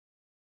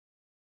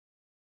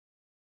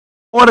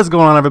What is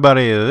going on,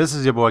 everybody? This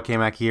is your boy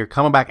K-Mac here,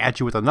 coming back at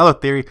you with another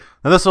theory.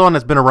 Now, this one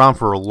has been around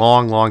for a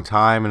long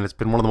time, and it's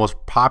been one of the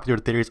most popular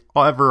theories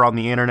ever on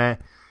the internet.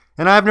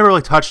 And I've never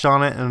really touched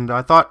on it, and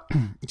I thought,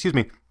 excuse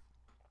me,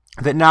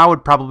 that now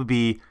would probably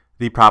be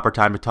the proper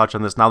time to touch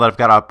on this. Now that I've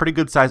got a pretty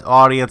good-sized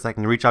audience, I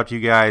can reach out to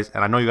you guys,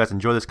 and I know you guys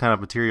enjoy this kind of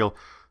material.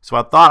 So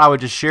I thought I would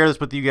just share this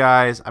with you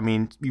guys. I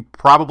mean, you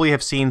probably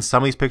have seen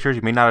some of these pictures.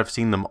 You may not have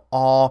seen them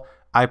all.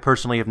 I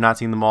personally have not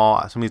seen them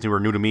all. Some of these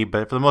were new to me,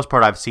 but for the most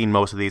part, I've seen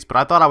most of these. But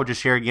I thought I would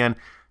just share again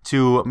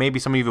to maybe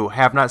some of you who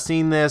have not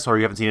seen this or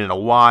you haven't seen it in a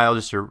while,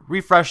 just to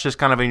refresh this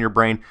kind of in your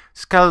brain.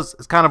 Just because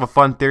it's kind of a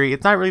fun theory.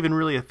 It's not really even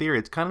really a theory.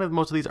 It's kind of,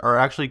 most of these are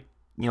actually,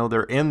 you know,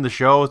 they're in the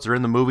shows, they're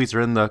in the movies,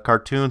 they're in the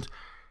cartoons.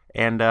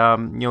 And,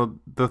 you know,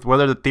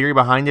 whether the theory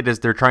behind it is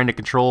they're trying to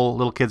control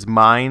little kids'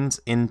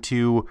 minds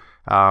into,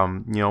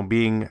 you know,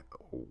 being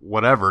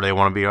whatever they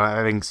want to be,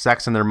 having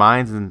sex in their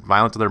minds and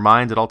violence in their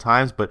minds at all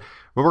times. But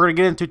what we're going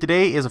to get into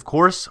today is, of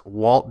course,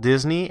 Walt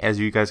Disney, as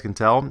you guys can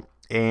tell.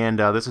 And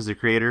this is the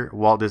creator,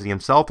 Walt Disney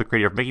himself, the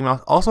creator of Mickey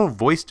Mouse. Also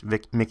voiced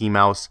Mickey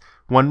Mouse.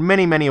 Won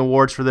many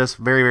awards for this.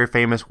 Very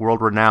famous,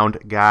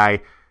 world-renowned guy.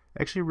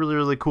 Actually,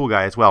 really cool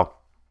guy as well.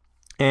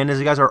 And as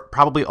you guys are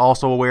probably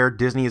also aware,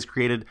 Disney has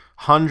created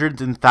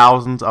hundreds and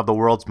thousands of the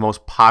world's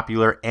most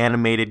popular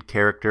animated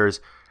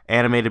characters,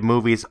 animated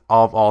movies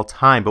of all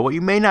time. But what you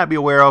may not be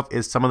aware of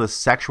is some of the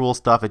sexual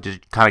stuff that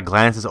just kind of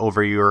glances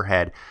over your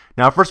head.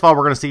 Now, first of all,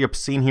 we're going to see a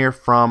scene here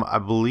from, I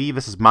believe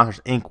this is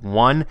Monsters, Inc.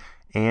 1,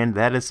 and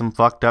that is some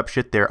fucked up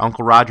shit there.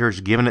 Uncle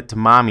Roger's giving it to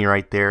mommy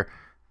right there.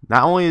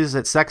 Not only is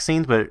it sex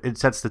scenes, but it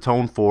sets the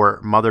tone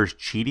for mothers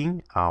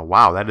cheating.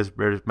 Wow, that is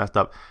very messed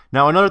up.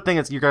 Now, another thing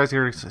that you guys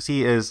are going to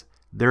see is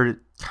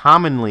they're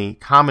commonly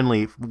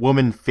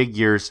woman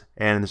figures,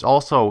 and there's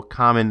also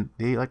common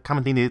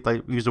thing, they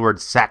like use the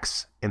word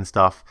sex and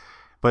stuff.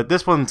 But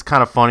this one's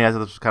kind of funny. I thought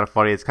this was kind of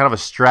funny. It's kind of a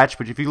stretch,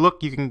 but if you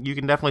look, you can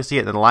definitely see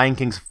it. The Lion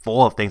King's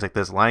full of things like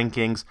this. Lion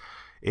King's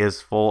is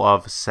full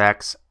of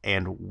sex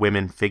and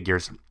women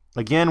figures.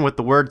 Again, with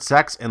the word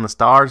sex and the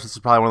stars, this is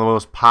probably one of the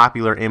most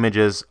popular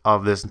images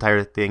of this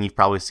entire thing. You've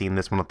probably seen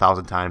this one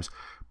 1,000 times.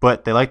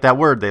 But they like that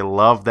word. They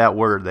love that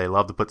word. They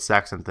love to put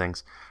sex in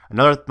things.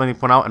 Another thing to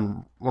point out,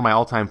 and one of my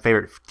all-time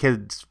favorite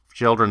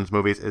children's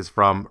movies is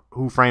from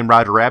Who Framed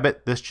Roger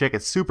Rabbit. This chick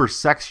is super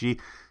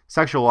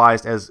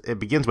sexualized as it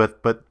begins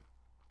with, but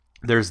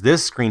there's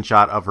this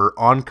screenshot of her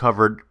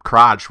uncovered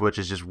crotch, which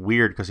is just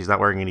weird because she's not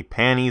wearing any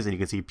panties, and you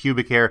can see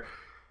pubic hair.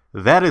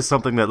 That is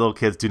something that little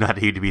kids do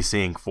not need to be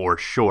seeing for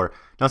sure.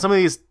 Now, some of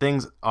these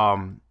things,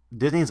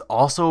 Disney's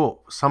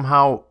also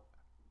somehow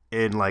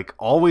in like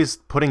always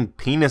putting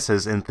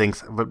penises in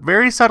things, but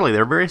very subtly.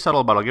 They're very subtle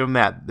about it. I'll give them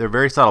that. They're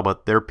very subtle,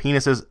 but there are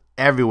penises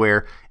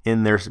everywhere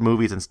in their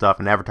movies and stuff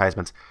and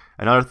advertisements.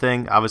 Another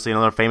thing, obviously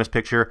another famous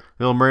picture,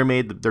 Little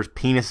Mermaid, there's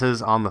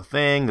penises on the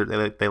thing.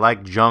 They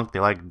like junk,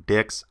 they like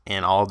dicks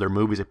in all of their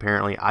movies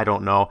apparently. I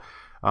don't know.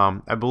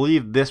 I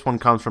believe this one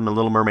comes from The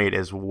Little Mermaid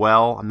as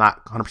well. I'm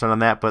not 100% on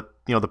that, but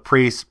you know, the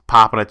priest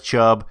popping a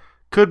chub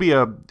could be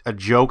a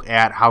joke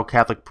at how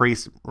Catholic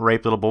priests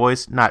rape little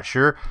boys. Not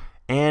sure.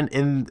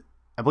 And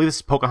I believe this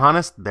is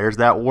Pocahontas. There's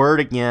that word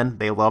again.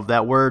 They love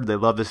that word. They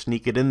love to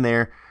sneak it in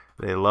there.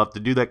 They love to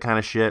do that kind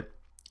of shit.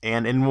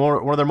 And in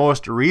one of their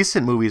most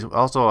recent movies,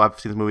 also I've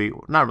seen this movie,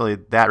 not really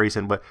that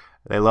recent, but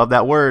they love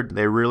that word.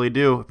 They really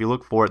do. If you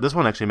look for it, this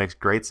one actually makes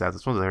great sense.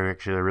 This one's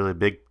actually a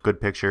really good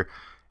picture.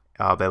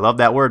 They love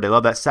that word. They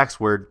love that sex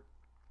word.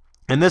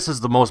 And this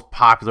is the most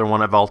popular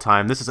one of all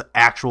time. This is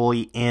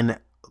actually in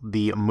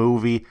the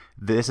movie.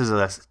 This is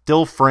a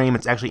still frame.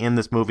 It's actually in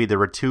this movie. There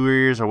were 2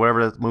 years or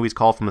whatever the movie's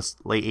called from the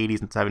late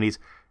 80s and 70s.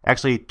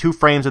 Actually, 2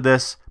 frames of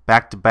this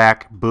back to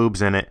back,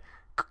 boobs in it.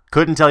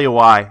 Couldn't tell you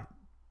why.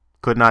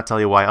 Could not tell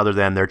you why, other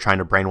than they're trying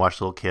to brainwash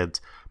little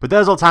kids. But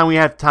that is all the time we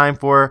have time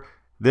for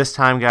this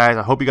time, guys.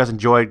 I hope you guys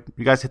enjoyed.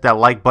 You guys hit that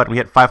like button. We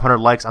hit 500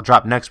 likes. I'll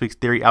drop next week's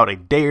theory out a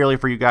day early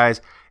for you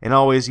guys. And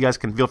always, you guys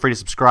can feel free to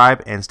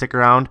subscribe and stick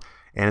around.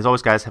 And as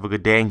always, guys, have a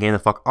good day and game the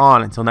fuck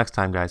on. Until next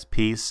time, guys.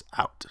 Peace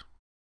out.